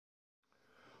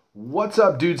What's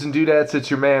up, dudes and dudettes? It's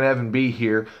your man Evan B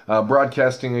here,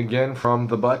 broadcasting again from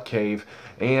the Butt Cave.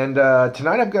 And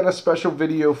tonight I've got a special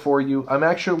video for you. I'm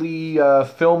actually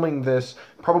filming this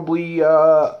probably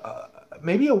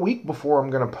maybe a week before I'm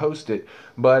going to post it.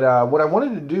 But what I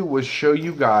wanted to do was show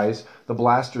you guys the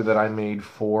blaster that I made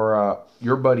for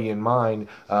your buddy and mine,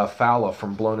 Fowla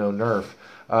from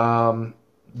BlonoNerf.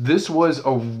 This was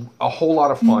a whole lot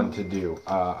of fun to do.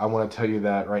 I want to tell you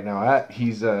that right now.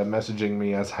 He's messaging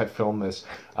me as I film this.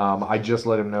 I just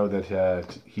let him know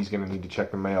that he's going to need to check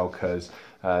the mail because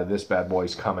this bad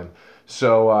boy's coming.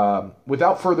 So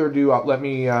without further ado, let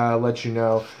me let you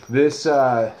know. This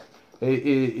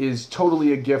is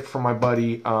totally a gift from my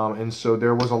buddy, and so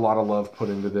there was a lot of love put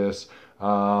into this.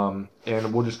 And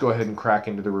we'll just go ahead and crack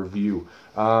into the review.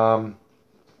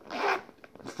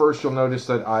 First, you'll notice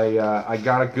that I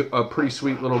got a pretty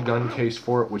sweet little gun case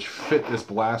for it, which fit this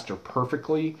blaster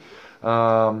perfectly.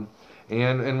 And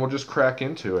we'll just crack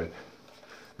into it.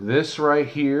 This right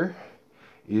here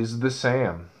is the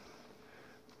SAM.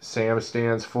 SAM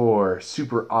stands for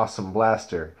Super Awesome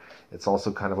Blaster. It's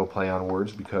also kind of a play on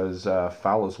words because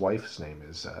Fowla's wife's name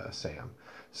is Sam.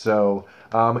 So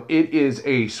it is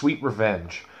a sweet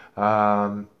revenge.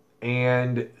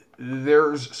 And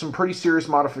there's some pretty serious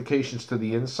modifications to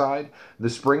the inside.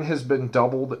 The spring has been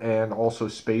doubled and also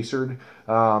spacered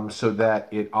so that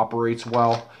it operates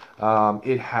well.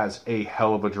 It has a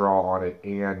hell of a draw on it,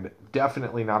 and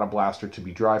definitely not a blaster to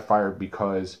be dry fired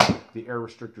because the air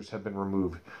restrictors have been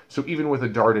removed. So even with a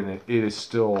dart in it, it is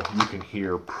still, you can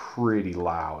hear, pretty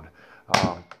loud.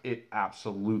 It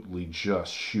absolutely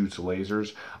just shoots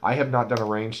lasers. I have not done a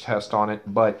range test on it,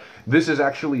 but this is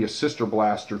actually a sister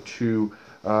blaster to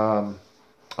oh,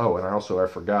 and I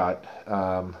forgot,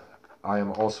 I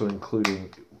am also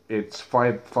including its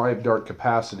five dart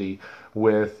capacity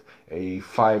with a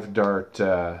 5 dart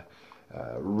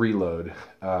reload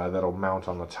that'll mount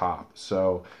on the top.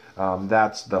 So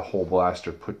that's the whole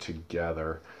blaster put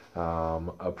together.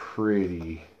 A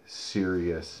pretty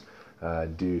serious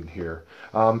dude here.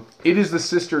 It is the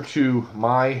sister to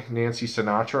my Nancy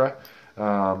Sinatra.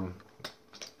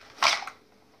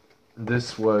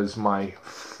 This was my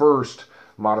first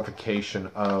modification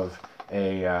of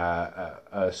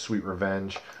a Sweet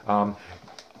Revenge.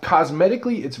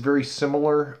 Cosmetically, it's very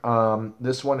similar.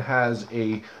 This one has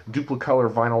a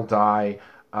duplicolor vinyl dye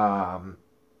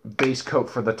base coat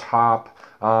for the top,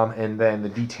 and then the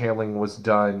detailing was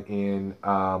done in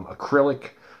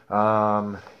acrylic.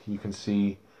 You can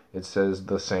see it says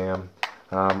the SAM.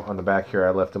 On the back here,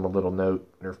 I left him a little note,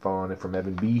 Nerf on it, from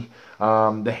Evan B.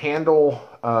 The handle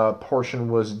portion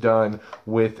was done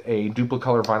with a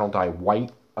duplicolor vinyl dye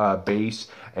white base,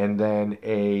 and then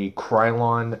a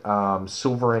Krylon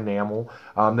silver enamel.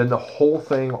 Then the whole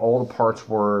thing, all the parts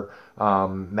were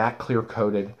matte clear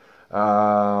coated.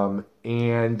 And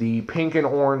the pink and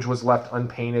orange was left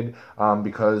unpainted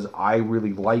because I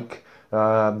really like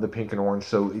the pink and orange.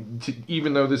 So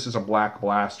even though this is a black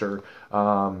blaster,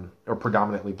 or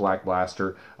predominantly black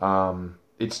blaster,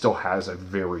 it still has a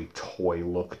very toy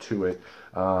look to it.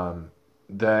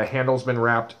 The handle's been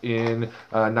wrapped in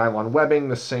nylon webbing,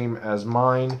 the same as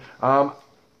mine.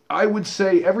 I would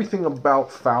say everything about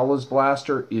Fowla's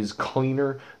blaster is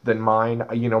cleaner than mine.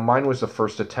 You know, mine was the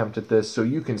first attempt at this, so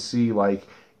you can see, like,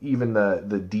 even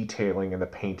the detailing and the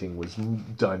painting was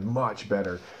done much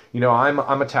better. You know,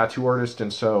 I'm a tattoo artist,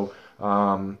 and so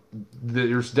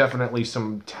there's definitely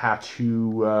some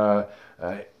tattoo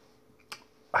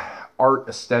art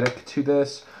aesthetic to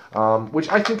this, which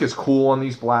I think is cool on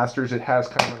these blasters. It has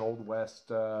kind of an Old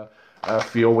West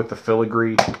feel with the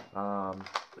filigree.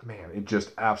 Man, it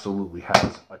just absolutely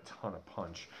has a ton of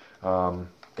punch.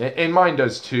 And mine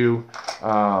does too,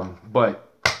 but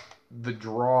the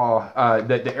draw,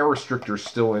 the air restrictor's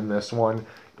still in this one.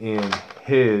 In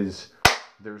his,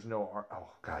 there's no, oh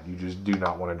God, you just do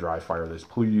not want to dry fire this.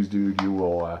 Please, dude, you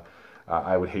will,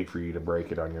 I would hate for you to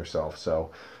break it on yourself. So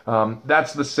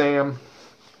that's the SAM.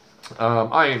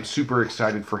 I am super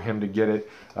excited for him to get it.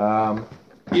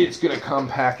 It's going to come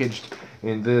packaged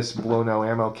in this Blono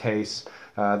ammo case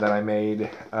that I made,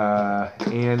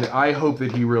 and I hope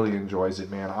that he really enjoys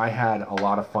it, man. I had a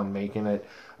lot of fun making it.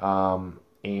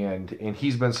 And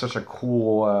he's been such a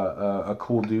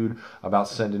cool dude about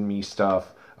sending me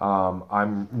stuff.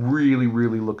 I'm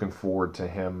really looking forward to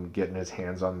him getting his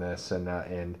hands on this,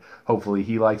 and hopefully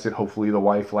he likes it. Hopefully the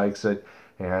wife likes it,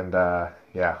 and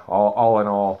yeah, all in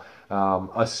all,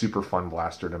 a super fun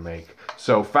blaster to make.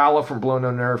 So Fowla from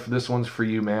BlonoNerf, this one's for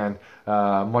you, man.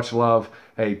 Much love.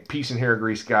 Hey, peace and hair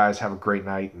grease, guys. Have a great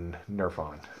night, and Nerf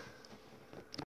on.